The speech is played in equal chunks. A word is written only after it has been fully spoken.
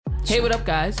Hey, what up,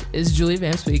 guys? It's Julie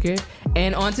Van Speaker.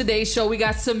 And on today's show, we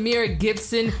got Samira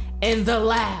Gibson in the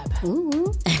lab.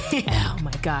 Ooh. Oh,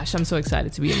 my gosh. I'm so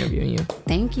excited to be interviewing you.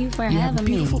 Thank you for You have a having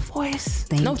me. beautiful voice.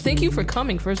 Thank you for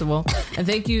coming, first of all. And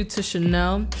thank you to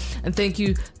Chanel. And thank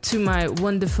you to my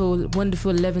wonderful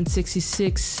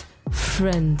 1166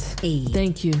 friend. Hey.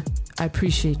 Thank you. I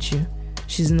appreciate you.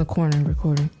 She's in the corner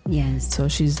recording. Yes. So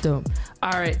she's dope.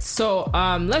 All right. So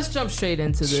let's jump straight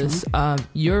into this.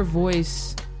 Your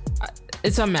voice,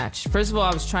 it's unmatched. First of all,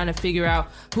 I was trying to figure out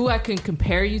who I can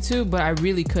compare you to, but I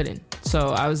really couldn't. So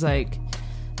I was like,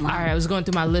 all right, I was going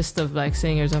through my list of like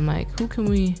singers. I'm like, who can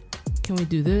we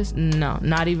do this? No,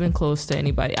 not even close to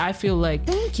anybody. I feel like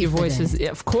your voice is,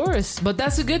 of course, but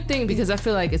that's a good thing because I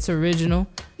feel like it's original.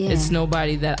 Yeah. It's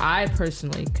nobody that I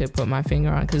personally could put my finger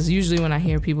on, because usually when I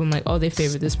hear people, I'm like, oh, they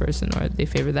favor this person or they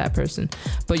favor that person.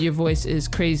 But your voice is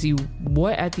crazy.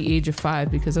 What at the age of 5,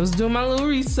 because I was doing my little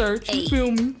research, you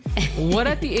feel me? What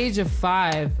at the age of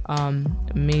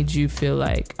 5 made you feel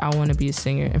like I want to be a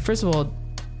singer? And first of all,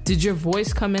 did your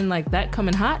voice come in like that,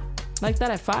 coming hot like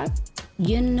that at 5?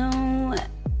 You know,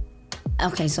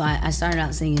 okay, so I started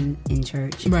out singing in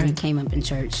church. Right. We came up in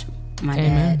church. My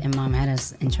Amen. dad and mom had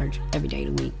us in church every day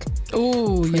of the week.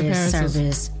 Ooh, your Prayer parents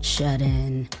service,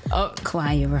 shut-in,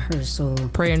 choir rehearsal.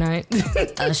 Prayer night.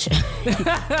 Usher,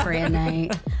 prayer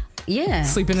night. Yeah.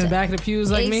 Sleeping in the back of the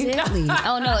pews like me? Exactly.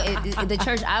 Oh, no, the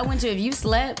church I went to, if you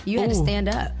slept, you had to stand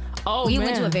up. Oh, we man.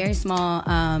 went to a very small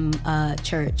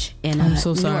church in I'm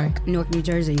so sorry. Newark, New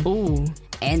Jersey. Ooh.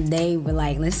 And they were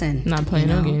like, listen. Not playing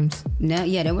no games. No,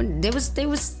 yeah, there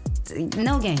was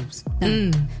no games.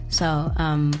 No. So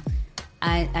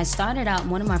I started out,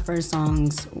 one of my first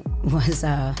songs was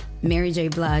Mary J.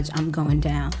 Blige, I'm Going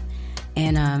Down.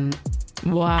 And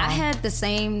wow. I had the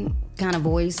same kind of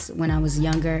voice when I was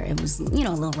younger. It was, a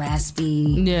little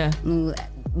raspy. Yeah.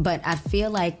 But I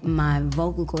feel like my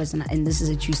vocal cords, and this is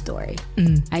a true story,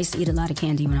 I used to eat a lot of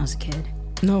candy when I was a kid.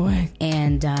 No way.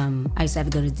 And I used to have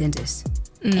to go to the dentist.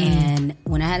 And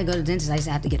when I had to go to the dentist, I used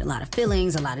to have to get a lot of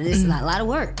fillings, a lot of this, a lot of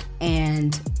work.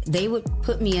 And they would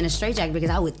put me in a straitjacket because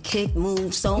I would kick,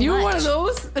 move so much. You were one of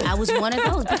those? I was one of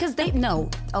those because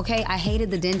I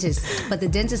hated the dentist. But the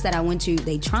dentist that I went to,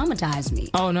 they traumatized me.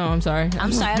 Oh, no, I'm sorry.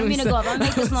 I'm sorry, I don't mean to go up. I'll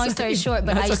make this long story short,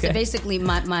 but I used to basically,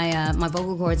 my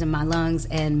vocal cords and my lungs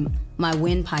and my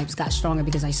windpipes got stronger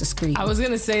because I used to scream. I was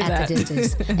going to say at the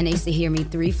dentist. And they used to hear me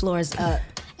 3 floors up.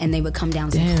 And they would come down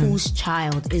and say, whose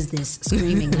child is this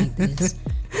screaming like this?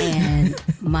 And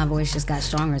my voice just got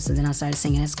stronger. So then I started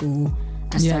singing at school.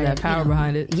 I started, that power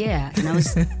behind it. Yeah. And I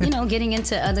was, getting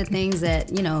into other things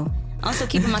that, also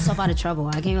keeping myself out of trouble.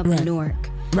 I came up in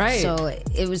Newark. Right. So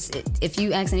it was, if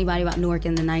you ask anybody about Newark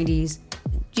in the 90s,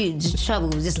 trouble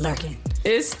was just lurking.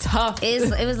 It's tough.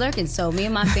 It was lurking. So me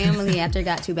and my family, after it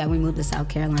got too bad, we moved to South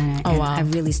Carolina. And I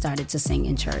really started to sing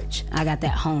in church. I got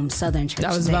that home Southern church. I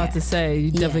was about to say,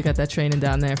 you definitely got that training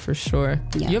down there for sure.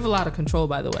 Yeah. You have a lot of control,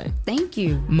 by the way. Thank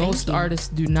you. Most artists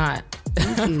do not.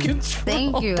 Thank you.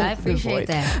 Thank you. I appreciate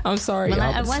that. I'm sorry. Well,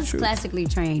 I was classically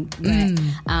trained, but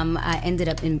I ended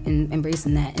up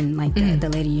embracing that in the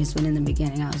later years. When in the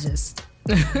beginning, I was just,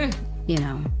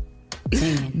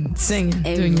 singing,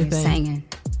 doing your thing, singing.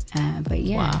 But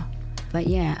yeah. Wow. But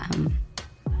yeah.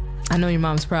 I know your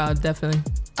mom's proud, definitely.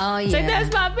 Oh yeah. Say,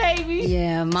 that's my baby.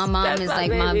 Yeah, my mom is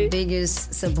like my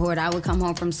biggest support. I would come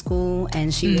home from school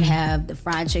and she would have the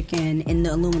fried chicken in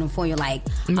the aluminum foil. Like,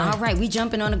 all right, we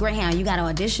jumping on the Greyhound. You got to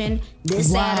audition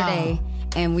this Saturday.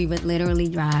 And we would literally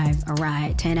drive a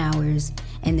ride 10 hours.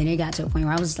 And then it got to a point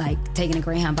where I was like taking a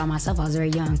Greyhound by myself. I was very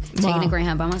young. Taking a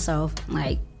Greyhound by myself.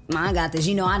 Like, I got this.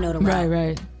 I know the route.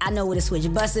 Right. I know where to switch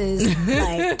buses.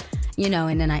 Like,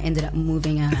 and then I ended up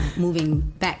moving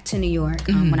back to New York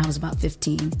when I was about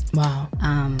 15. Wow.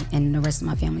 And the rest of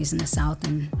my family's in the South,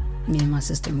 and me and my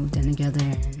sister moved in together,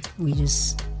 and we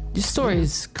just... Your story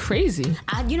is crazy.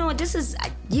 This is...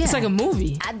 It's like a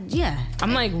movie.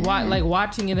 I'm like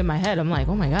watching it in my head. I'm like,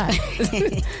 oh my God.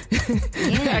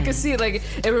 I can see it. Like,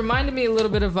 it reminded me a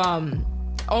little bit of...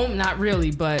 not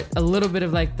really, but a little bit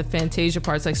of like the Fantasia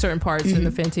parts, like certain parts in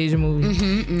the Fantasia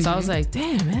movie. So I was like,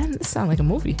 damn, man, this sounds like a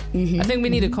movie. I think we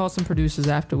need to call some producers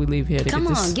after we leave here to Come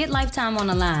on, get Lifetime on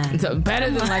the line. Better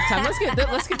than Lifetime.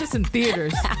 Let's get this in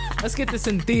theaters. Let's get this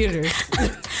in theaters.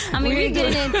 I mean, we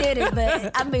get it in theaters,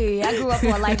 but I grew up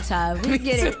on Lifetime. We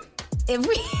get it. If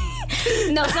we...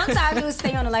 No, sometimes we would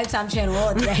stay on the Lifetime channel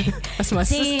all day. That's my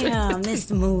sister. Damn,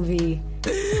 this movie.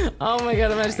 Oh my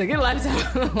God, I'm just get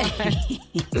Lifetime.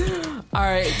 All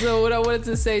right, so what I wanted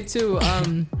to say too,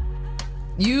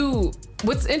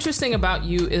 what's interesting about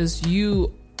you is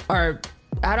you are,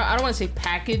 I don't want to say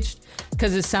packaged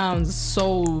because it sounds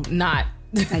so not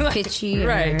like pitchy,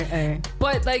 right? Or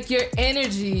but like your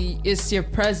energy, is your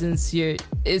presence.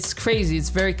 It's crazy. It's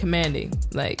very commanding.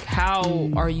 Like, how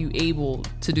are you able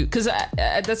to do? Because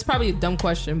that's probably a dumb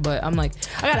question, but I'm like,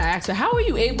 I gotta ask her. How are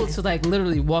you able to like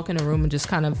literally walk in a room and just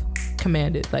kind of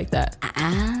command it like that?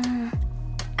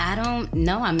 I don't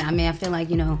know. I mean, I feel like,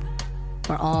 you know,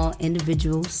 we're all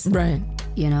individuals, right?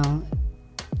 You know,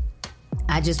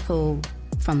 I just pull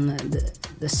from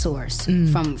the source,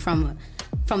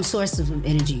 from sources of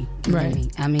energy.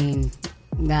 Right. I mean,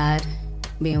 God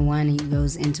being one, he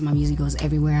goes into my music, goes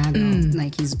everywhere I go.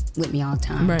 Like, he's with me all the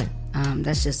time. Right.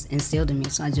 That's just instilled in me.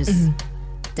 So I just,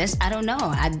 I don't know.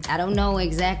 I don't know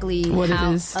exactly what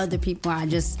how it is. Other people are. I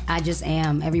just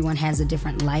am. Everyone has a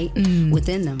different light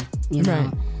within them, you know.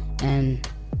 Right. And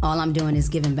all I'm doing is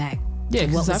giving back. Yeah,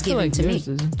 because I feel like to yours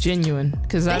me. is genuine.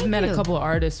 Because I've met a couple of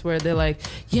artists where they're like,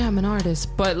 yeah, I'm an artist.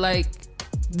 But like,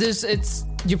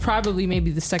 you're probably maybe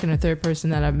the second or third person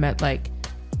that I've met, like,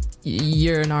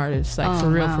 you're an artist. Like, for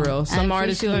real. Some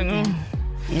artists, you're like,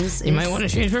 you might want to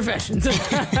change professions.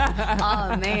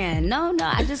 Oh, man. No.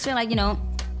 I just feel like, you know,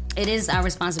 it is our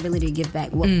responsibility to give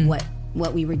back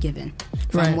what we were given.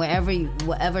 From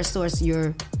whatever source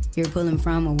you're pulling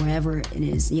from, or wherever it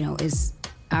is, you know, it's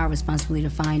our responsibility to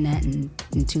find that and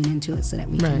tune into it so that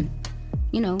we can,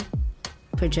 you know,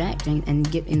 project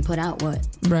and put out what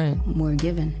we're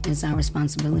given. It's our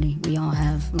responsibility. We all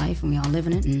have life and we all live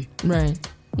in it, and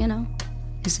you know,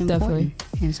 it's important.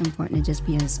 Definitely. It's important to just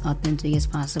be as authentic as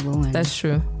possible. And that's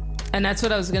true, and that's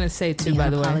what I was gonna say too. By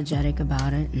the way, unapologetic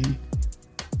about it. And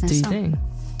do you think?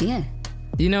 Yeah.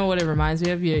 You know what it reminds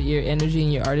me of? Your energy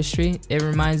and your artistry. It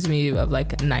reminds me of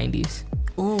like 90s.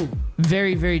 Ooh.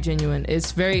 Very, very genuine.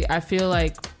 It's very, I feel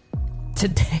like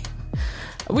today,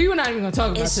 we were not even going to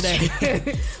talk about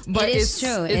today. But it's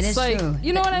true. It's like, true.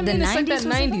 You know what I mean? It's like that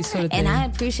 90s sort of thing. And I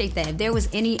appreciate that. If there was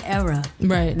any era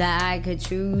that I could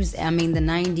choose, I mean, the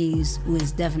 90s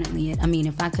was definitely it. I mean,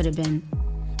 if I could have came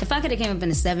up in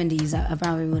the 70s, I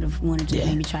probably would have wanted to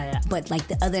maybe try it out. But like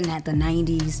other than that, the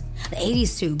 90s, the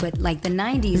 80s too, but like the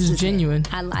 90s was genuine.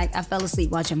 I fell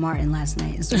asleep watching Martin last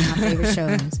night. It's one of my favorite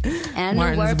shows. And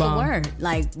I knew word for word.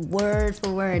 Like word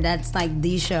for word. That's like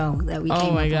the show that we came up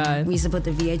with. Oh my God. We used to put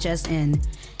the VHS in,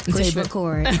 push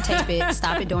record, tape it,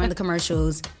 stop it during the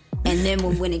commercials. And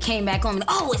then when it came back on,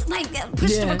 it's like that,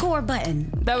 push the record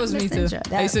button. That was me too.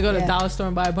 I used to go to the dollar store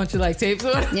and buy a bunch of like tapes.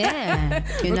 Yeah,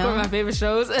 you know, record my favorite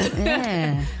shows.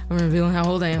 Yeah, I'm revealing how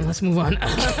old I am. Let's move on.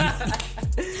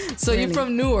 So you're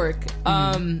from Newark.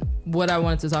 What I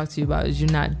wanted to talk to you about is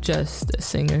you're not just a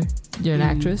singer. You're an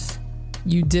actress.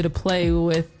 You did a play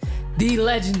with the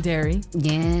legendary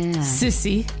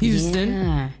Cissy Houston.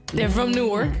 Yeah. They're from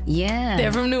Newark. Yeah,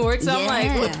 they're from Newark. So I'm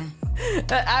like, what?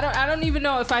 I don't even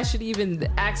know if I should even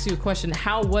ask you a question.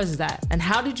 How was that? And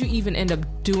how did you even end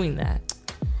up doing that?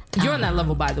 You're on that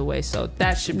level, by the way, so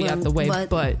that should be out the way.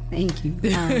 But thank you.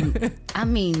 I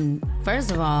mean,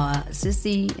 first of all,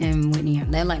 Cissy and Whitney,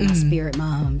 they're like my spirit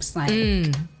moms. Like,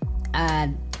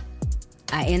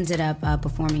 I ended up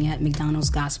performing at McDonald's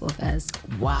Gospel Fest.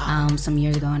 Wow. Some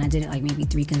years ago, and I did it like maybe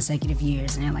 3 consecutive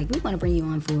years. And they're like, we want to bring you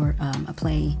on for a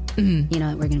play, you know,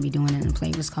 that we're going to be doing. And the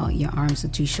play was called Your Arms Are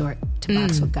Too Short to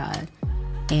Box with God.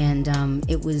 And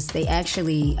they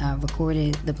actually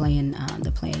recorded the play, and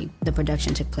the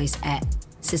production took place at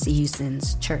Cissy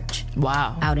Houston's church.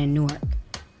 Wow. Out in Newark.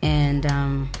 And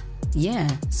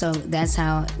so that's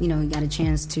how, you know, we got a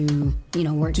chance to, you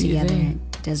know, work together.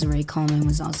 Desiree Coleman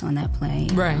was also in that play.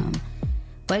 Right.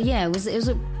 But yeah, it was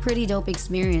a pretty dope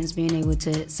experience being able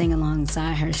to sing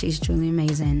alongside her. She's truly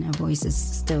amazing. Her voice is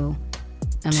still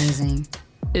amazing.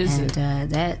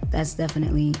 That's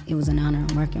definitely, it was an honor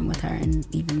working with her and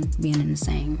even being in the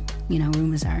same, you know,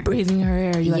 room as her. Breathing her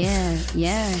air.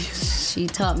 Yeah. She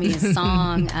taught me a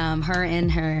song, her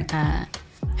and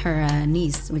her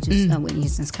niece, which is Whitney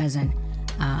Houston's cousin.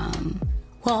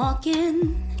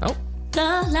 Walking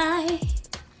the light,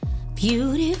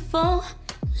 beautiful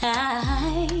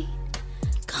light,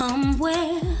 come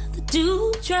where the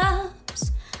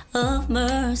dewdrops of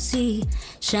mercy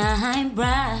shine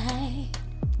bright.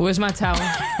 Where's my towel?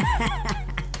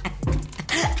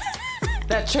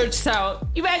 That church towel.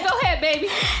 You better go ahead, baby.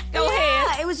 Go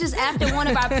ahead. It was just after one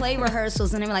of our play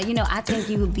rehearsals, and they were like, you know, I think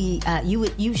you would be,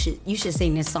 you should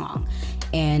sing this song.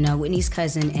 And Whitney's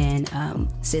cousin and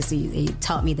Cissy, they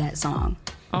taught me that song.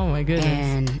 Oh my goodness!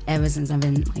 And ever since I've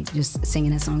been like just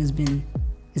singing that song, it's been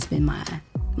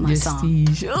my song.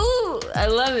 Ooh, I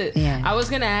love it. Yeah. I was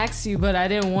gonna ask you, but I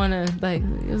didn't want to. Like,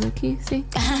 it was like, can you sing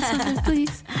something,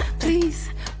 please?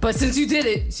 But since you did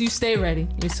it, you stay ready.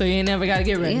 So you ain't never got to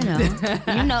get ready.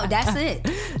 You know, that's it.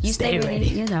 You stay ready.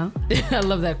 You know. I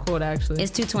love that quote, actually.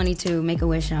 It's 2:22. Make a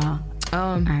wish, y'all.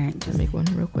 All right, just make one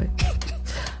real quick.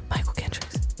 Michael Kendrick.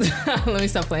 Let me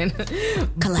stop playing.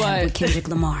 Collab with Kendrick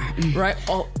Lamar. Right.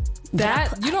 Oh,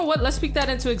 that, you know what? Let's speak that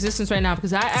into existence right now,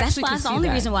 because that's the only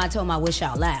reason why I told my wish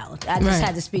out loud. I just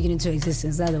had to speak it into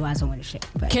existence. Otherwise, I wouldn't shit.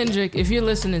 Kendrick, if you're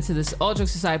listening to this, all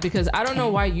jokes aside, because I don't know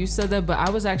why you said that, but I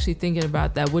was actually thinking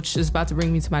about that, which is about to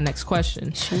bring me to my next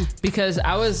question. Sure. Because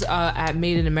I was at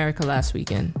Made in America last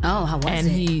weekend. Oh, how was it? And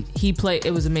he played.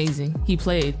 It was amazing. He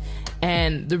played,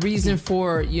 and the reason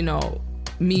for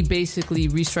me basically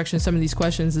restructuring some of these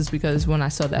questions is because when I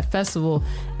saw that festival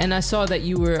and I saw that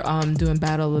you were doing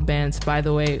Battle of the Bands, by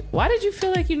the way, why did you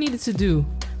feel like you needed to do,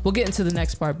 we'll get into the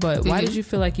next part, but why did you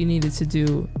feel like you needed to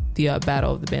do the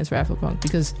Battle of the Bands for Afropunk?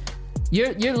 Because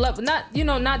you're not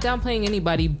downplaying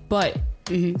anybody, but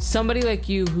somebody like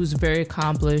you who's very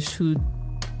accomplished, who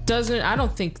I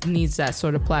don't think needs that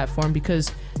sort of platform,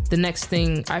 because the next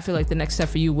thing, I feel like the next step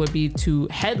for you would be to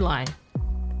headline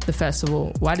the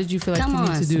festival. Why did you feel like you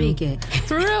need to do? Speak it.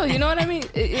 For real, you know what I mean?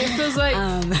 It feels like,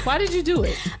 why did you do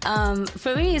it?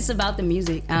 For me, it's about the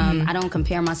music. I don't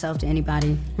compare myself to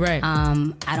anybody. Right.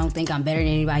 I don't think I'm better than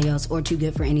anybody else or too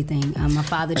good for anything. My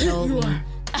father told me.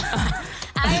 I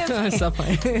am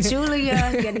Julia,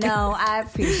 I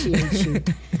appreciate you.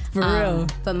 For real.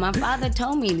 But my father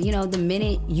told me, the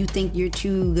minute you think you're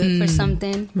too good for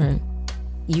something, right,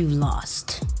 you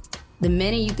lost. The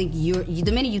minute you think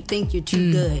you're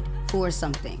too good for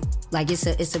something, like it's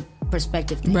a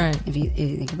perspective thing, right? If you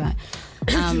think about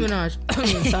it.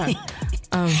 Sorry.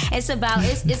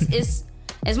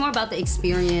 It's more about the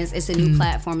experience. It's a new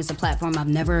platform. It's a platform I've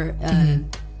never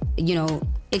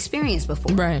experienced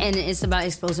before, right? And it's about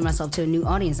exposing myself to a new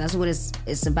audience. That's what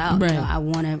it's about. Right. I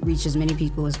want to reach as many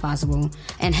people as possible.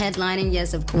 And headlining,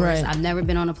 yes, of course. Right. I've never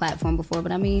been on a platform before,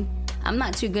 but I mean, I'm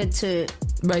not too good to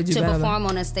perform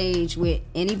on a stage with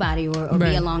anybody or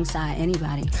be alongside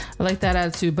anybody. I like that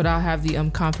attitude, but I'll have the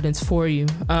confidence for you.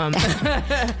 I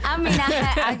mean,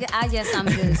 I guess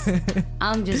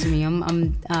I'm just me. I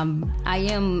am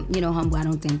humble. I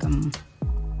don't think I'm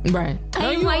right.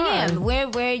 I am who I am.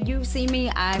 Where you see me,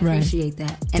 I appreciate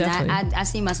that, and I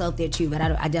see myself there too. But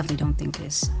I definitely don't think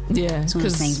it's one of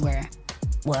those things where,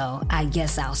 well, I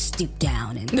guess I'll stoop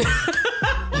down and do this.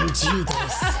 I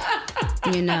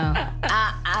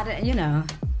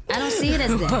don't see it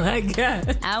as that. Oh my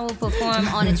God. I will perform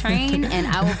on a train and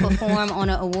I will perform on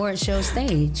an award show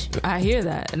stage. I hear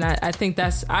that, and I think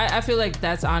I feel like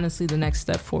that's honestly the next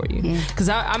step for you. Because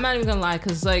I'm not even gonna lie,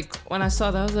 because like when I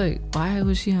saw that, I was like, why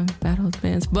was she on Battle of the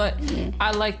Bands? But I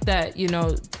like that,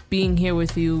 being here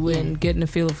with you and getting a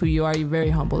feel of who you are. You're very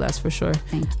humble, that's for sure.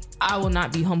 Thank you. I will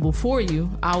not be humble for you.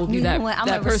 I will be that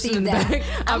person in the back.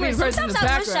 I'll be the person in the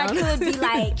background. Sometimes I wish I could be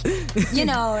like,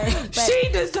 she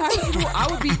decided. I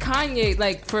would be Kanye,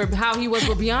 like for how he was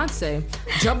with Beyonce.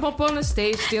 Jump up on the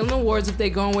stage, stealing awards if they're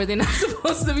going where they're not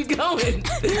supposed to be going.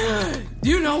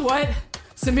 You know what?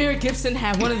 Samira Gibson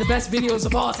had one of the best videos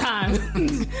of all time,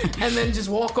 and then just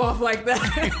walk off like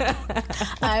that.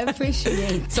 I appreciate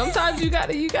it. Sometimes you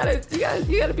gotta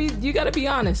be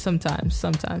honest. Sometimes.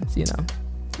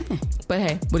 But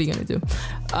hey, what are you gonna do?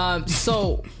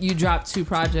 So you dropped 2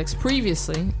 projects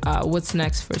previously. What's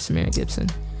next for Samira Gibson?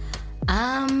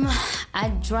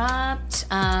 I dropped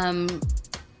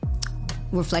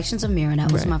Reflections of Mira.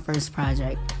 That was my first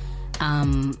project.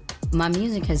 My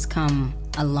music has come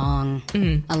a long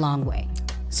way.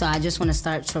 So I just want to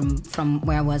start from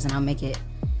where I was, and I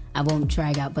won't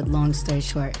drag out, but long story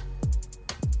short,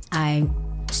 I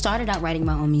started out writing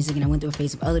my own music, and I went through a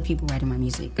phase of other people writing my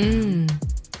music.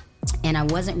 And I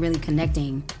wasn't really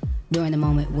connecting during the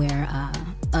moment where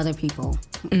other people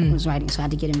was writing. So I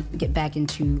had to get back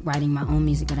into writing my own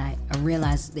music, but I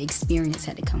realized the experience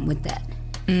had to come with that.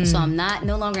 So I'm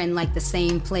no longer in like the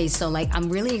same place. So like I'm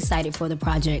really excited for the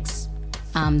projects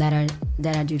that are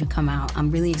due to come out.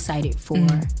 I'm really excited for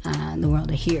the world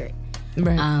to hear it.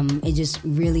 Right. It just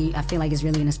really, I feel like it's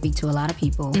really going to speak to a lot of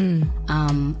people.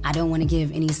 I don't want to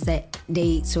give any set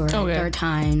dates or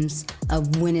times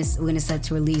of when it's set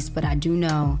to release, but I do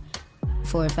know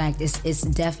for a fact it's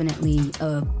definitely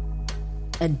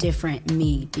a different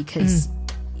me, because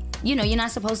you're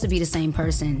not supposed to be the same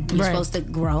person. You're supposed to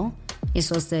grow. You're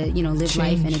supposed to live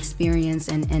life and experience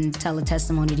and tell a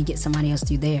testimony to get somebody else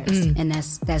through theirs. And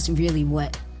that's really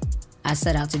what I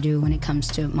set out to do when it comes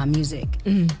to my music,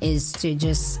 is to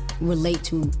just relate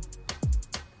to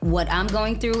what I'm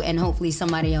going through, and hopefully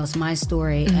somebody else, my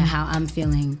story and how I'm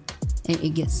feeling,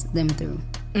 it gets them through.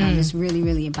 It's really,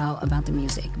 really about the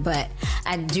music. But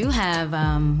I do have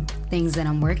things that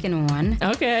I'm working on.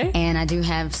 Okay. And I do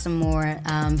have some more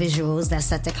visuals that's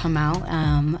set to come out.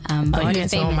 But you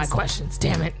answered all my questions.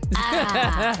 Damn it.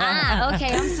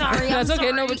 Okay. I'm sorry. That's okay.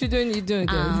 Okay. No, but you're doing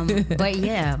good. But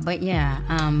yeah.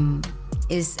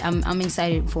 I'm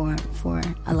excited for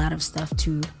a lot of stuff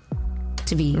to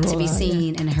be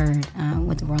seen and heard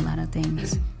with the rollout of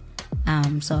things.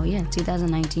 So yeah,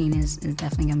 2019 is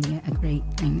definitely gonna be a great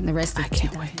thing. The rest of I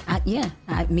can't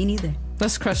wait. Me neither.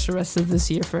 Let's crush the rest of this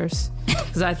year first,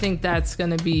 because I think that's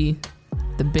gonna be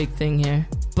the big thing here.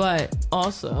 But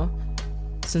also,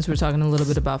 since we're talking a little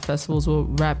bit about festivals, we'll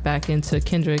wrap back into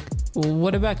Kendrick. Well,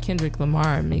 what about Kendrick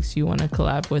Lamar makes you want to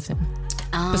collab with him?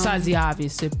 Besides the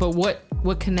obvious, but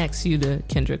what connects you to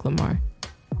Kendrick Lamar?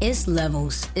 It's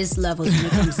levels. It's levels when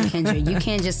it comes to Kendrick. You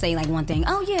can't just say like one thing.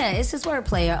 Oh yeah, it's his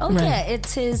wordplay. Or, oh yeah,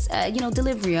 it's his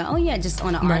delivery. Or, oh yeah, just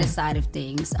on the artist side of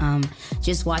things.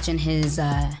 Just watching his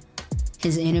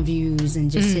interviews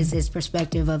and just his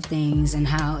perspective of things and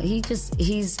how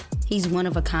he's one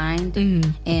of a kind,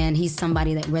 and he's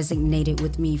somebody that resonated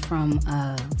with me from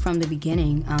the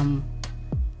beginning.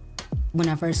 When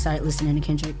I first started listening to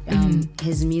Kendrick,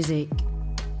 his music,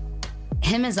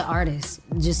 him as an artist,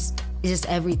 just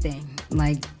everything.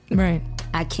 Like, right.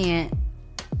 I can't.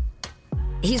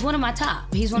 He's one of my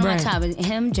top. He's one of my top.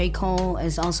 Him, J. Cole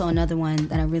is also another one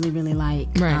that I really, really like.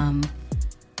 Right.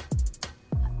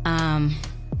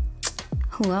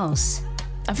 Who else?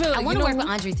 I feel like I want to work with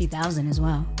Andre 3000 as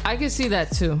well. I could see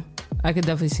that too. I could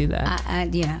definitely see that.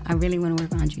 I really want to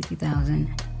work with Andre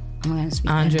 3000. I'm gonna speak.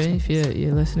 Andre, if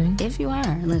you're listening, if you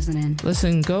are listening,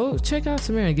 listen, go check out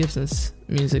Samira Gibson's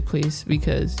music, please,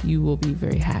 because you will be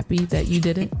very happy that you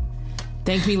did it.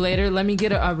 Thank me later. Let me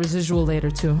get a residual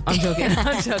later too. I'm joking.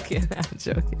 I'm joking.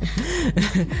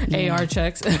 Yeah. AR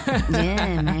checks.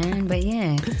 Yeah, man. But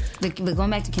yeah, but going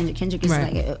back to Kendrick is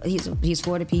like he's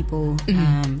for the people.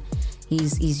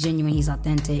 He's genuine. He's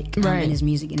authentic in his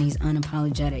music, and he's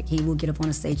unapologetic. He will get up on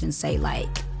a stage and say like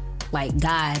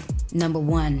God number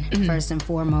one first and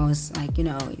foremost. Like, you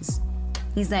know,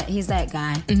 he's that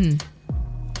guy.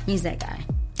 He's that guy.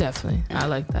 Definitely. I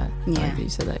like that. Yeah. I like that you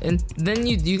said that. And then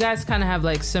you guys kind of have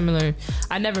like similar.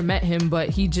 I never met him, but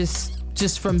he just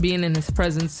from being in his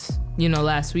presence, you know,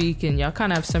 last week, and y'all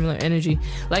kind of have similar energy.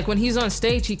 Like when he's on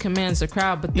stage, he commands the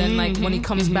crowd, but then like when he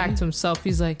comes back to himself,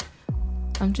 he's like,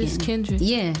 I'm just Kendrick.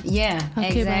 Yeah,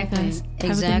 okay, exactly.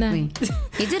 Exactly.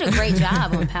 He did a great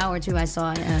job on Power too. I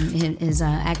saw his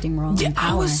acting role. Yeah, in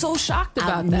Power. I was so shocked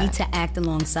about that. I need to act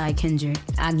alongside Kendrick.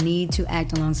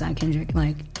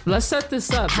 Like, let's set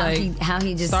this up. How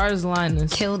he just stars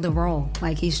Linus killed the role.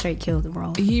 Like, he straight killed the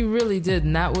role. He really did,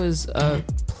 and that was a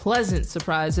pleasant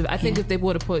surprise. I think if they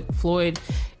would have put Floyd,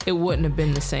 it wouldn't have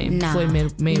been the same. Nah. Floyd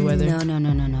Mayweather.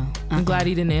 No. I'm glad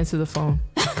he didn't answer the phone,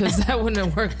 because that wouldn't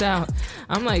have worked out.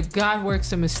 I'm like, God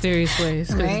works in mysterious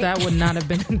ways, because that would not have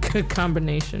been a good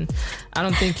combination. I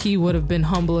don't think he would have been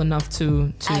humble enough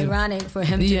to ironic for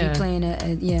him to be playing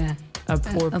a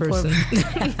poor person.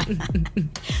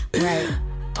 Right.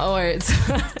 All right.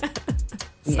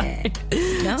 Yeah.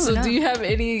 Do you have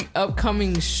any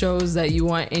upcoming shows that you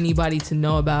want anybody to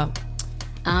know about?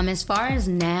 As far as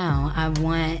now, I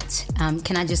want,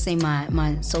 can I just say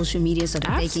my social media so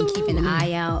that they can keep an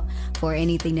eye out for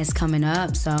anything that's coming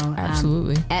up? So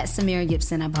absolutely. At Samira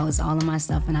Gibson, I post all of my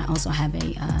stuff, and I also have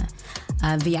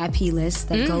a VIP list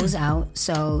that goes out.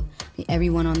 So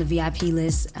everyone on the VIP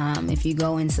list, if you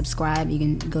go and subscribe, you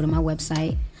can go to my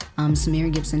website,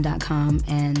 SamiraGibson.com,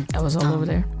 and I was all over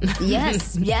there.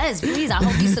 yes, please. I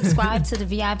hope you subscribe to the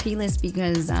VIP list,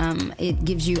 because it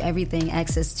gives you everything,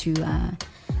 access to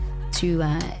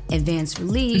advanced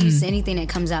release. Anything that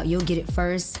comes out, you'll get it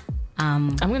first.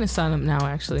 I'm gonna sign up now,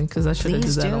 actually, because I should have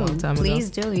did that a long time ago. Please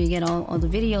do. You get all the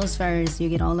videos first. You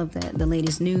get all of the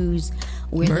latest news.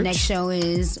 Where merch? The next show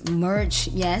is merch.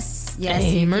 Yes.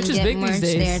 Hey, merch is big merch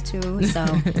these days. there too. So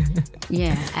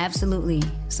yeah, absolutely.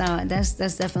 So that's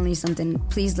definitely something.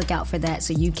 Please look out for that,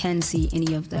 so you can see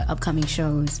any of the upcoming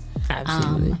shows.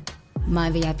 Absolutely. My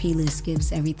VIP list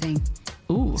gives everything.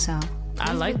 Ooh. So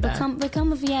I like that.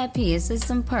 Become a VIP. It's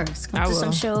some perks. Come to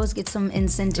some shows, get some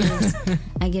incentives.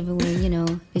 I give away,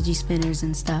 fidget spinners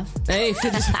and stuff. Hey,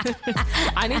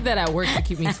 I need that at work to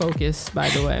keep me focused, by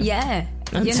the way. Yeah.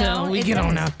 Until we get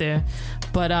on out there.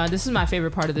 But this is my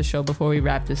favorite part of the show before we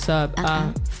wrap this up.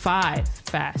 5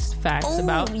 fast facts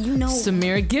about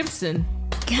Samira Gibson.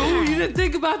 God. Oh, you didn't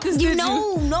think about this, did you?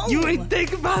 No. You didn't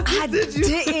think about this, did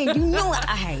you? I didn't. You know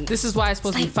I. This is why it's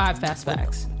supposed to be 5 fast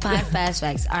facts. 5 fast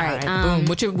facts. All right. Boom.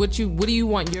 What do you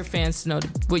want your fans to know?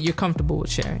 What you're comfortable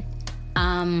with sharing?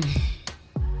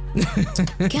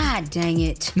 God dang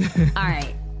it. All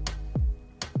right.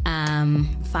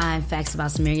 5 facts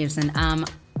about Samir Gibson.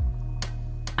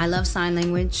 I love sign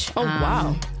language. Oh,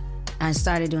 wow. I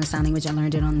started doing sign language. I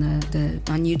learned it on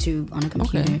on YouTube on a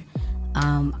computer. Okay.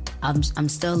 I'm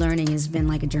still learning. It's been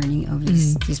like a journey over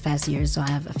these past years. So I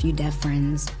have a few deaf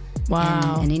friends.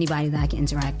 Wow. And anybody that I can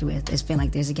interact with. It's been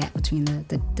like there's a gap between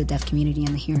the deaf community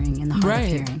and the hearing and the hard of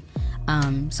hearing.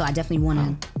 So I definitely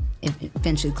want to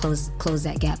eventually close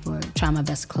that gap, or try my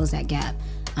best to close that gap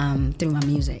through my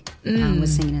music with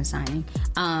singing and signing.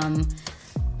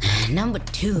 Number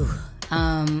 2.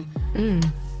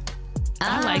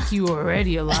 I like you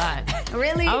already a lot.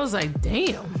 Really? I was like,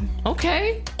 damn.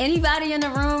 Okay. Anybody in the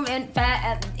room and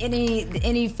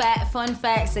any fun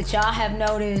facts that y'all have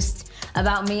noticed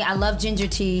about me? I love ginger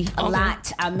tea a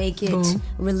lot. I make it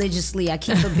religiously. I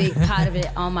keep a big pot of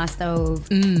it on my stove.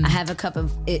 I have a cup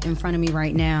of it in front of me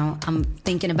right now. I'm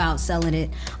thinking about selling it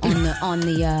on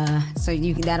the so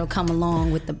that'll come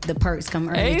along with the perks. Come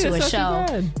early to a show.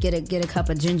 Get a cup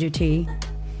of ginger tea.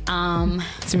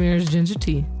 Samir's ginger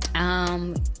tea.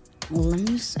 Let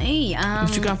me see.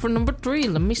 What you got for number 3?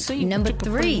 Let me see. Number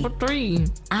 3.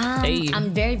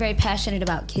 I'm very, very passionate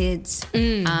about kids.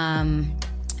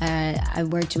 I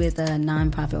worked with a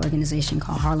nonprofit organization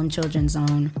called Harlem Children's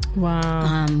Zone.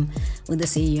 Wow. With the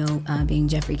CEO being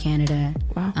Jeffrey Canada.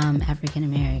 Wow. African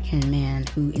American man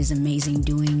who is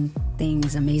doing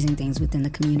amazing things within the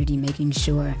community, making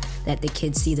sure that the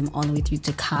kids see them all the way through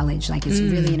to college. Like, it's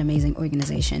really an amazing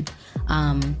organization.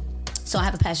 So I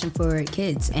have a passion for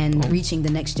kids and reaching the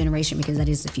next generation, because that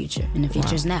is the future, and the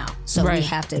future is now. So we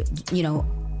have to,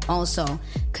 also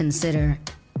consider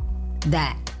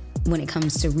that when it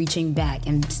comes to reaching back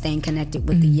and staying connected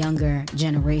with the younger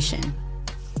generation.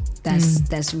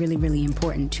 That's really, really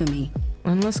important to me.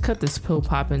 And let's cut this pill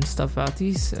popping stuff out.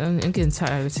 I'm getting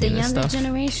tired of seeing this stuff. The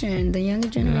younger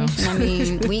generation. I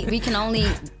mean, we can only.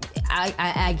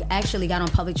 I actually got on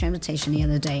public transportation the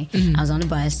other day. I was on the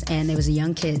bus, and there was a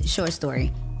young kid. Short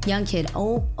story. Young kid,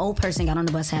 old person got on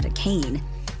the bus, had a cane,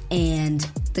 and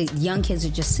the young kids are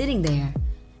just sitting there,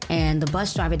 and the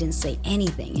bus driver didn't say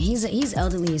anything. He's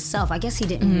elderly himself. I guess he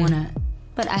didn't want to.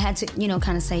 But I had to,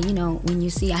 kind of say, when you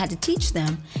see, I had to teach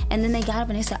them. And then they got up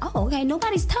and they said, oh, okay,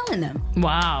 nobody's telling them.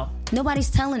 Wow. Nobody's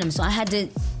telling them. So I had to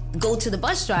go to the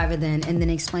bus driver then and then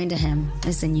explain to him,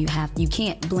 listen, you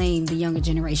can't blame the younger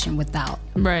generation without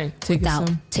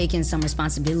taking some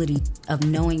responsibility of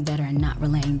knowing better and not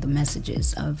relaying the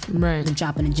messages of the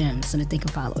dropping the gems so that they can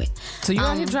follow it. So you're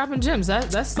out here dropping gems.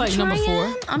 That's like number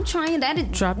 4. I'm trying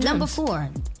that. Drop number gems. 4.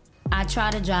 I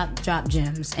try to drop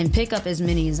gems and pick up as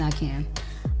many as I can.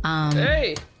 I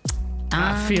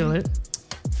feel it.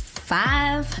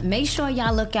 5, make sure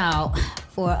y'all look out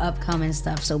for upcoming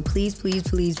stuff. So please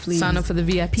sign up for the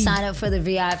VIP. Sign up for the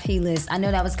VIP list. I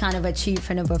know that was kind of a cheat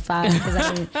for number 5 because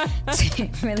I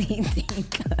didn't really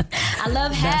think. I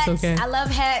love hats. That's okay. I love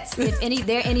hats. If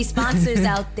there are any sponsors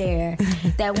out there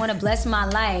that want to bless my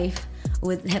life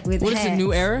with hats. What is the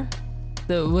new era?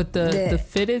 The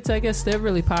fitteds, I guess they're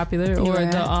really popular. Or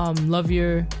the love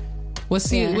your. What's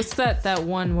that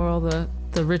one where all the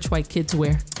rich white kids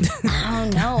wear? I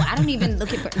don't know. I don't even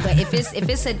look at. But if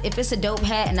it's a dope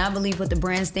hat and I believe what the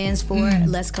brand stands for,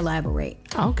 let's collaborate.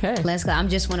 Okay. I'm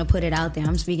just want to put it out there.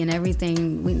 I'm speaking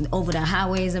everything over the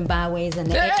highways and byways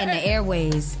and the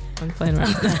airways. I'm playing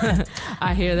around.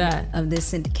 I hear that of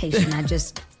this syndication. I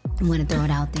just want to throw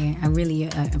it out there. I really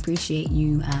appreciate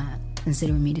you.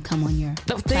 Considering me to come on your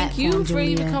thank you for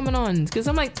even coming on, because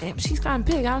I'm like, damn, she's gotten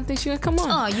big. I don't think she's gonna come on.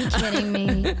 Oh, you kidding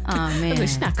me? Oh man,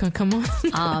 she's not gonna come on.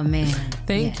 Oh man,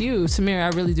 thank you, Samir.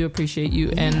 I really do appreciate you,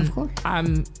 and of course.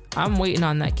 I'm waiting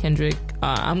on that Kendrick.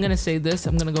 I'm gonna say this.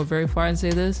 I'm gonna go very far and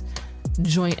say this: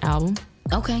 joint album.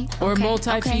 Okay. Or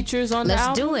multi-features on the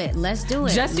album. Let's do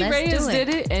it. Jessie Reyez did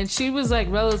it, and she was like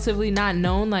relatively not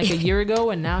known like a year ago,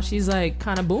 and now she's like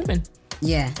kind of booming.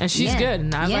 Yeah. And she's good,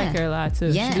 and I like her a lot too.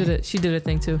 Yeah. She did a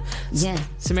thing too. Yeah.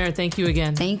 Samira, thank you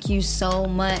again. Thank you so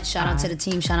much. Shout out to the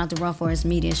team. Shout out to Raw Forest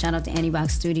Media. Shout out to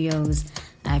Anybox Studios.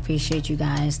 I appreciate you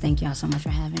guys. Thank y'all so much for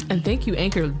having me. And thank you,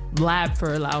 Anchor Lab,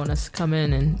 for allowing us to come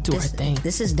in and do our thing.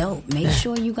 This is dope. Make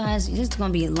sure you guys, there's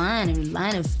going to be a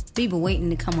line of people waiting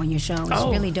to come on your show. It's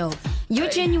really dope. You're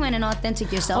genuine and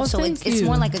authentic yourself, so it's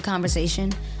more like a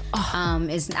conversation.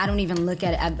 I don't even look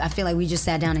at it. I feel like we just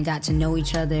sat down and got to know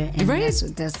each other, and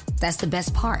that's the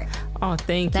best part. Oh,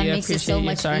 thank you. That makes it so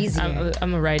much easier.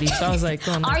 I'm a righty, so I was like,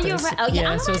 are you? Oh,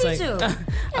 yeah, I'm so ready too.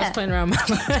 I was playing around.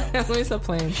 Let me stop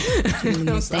playing.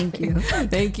 Thank you.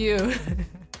 Thank you.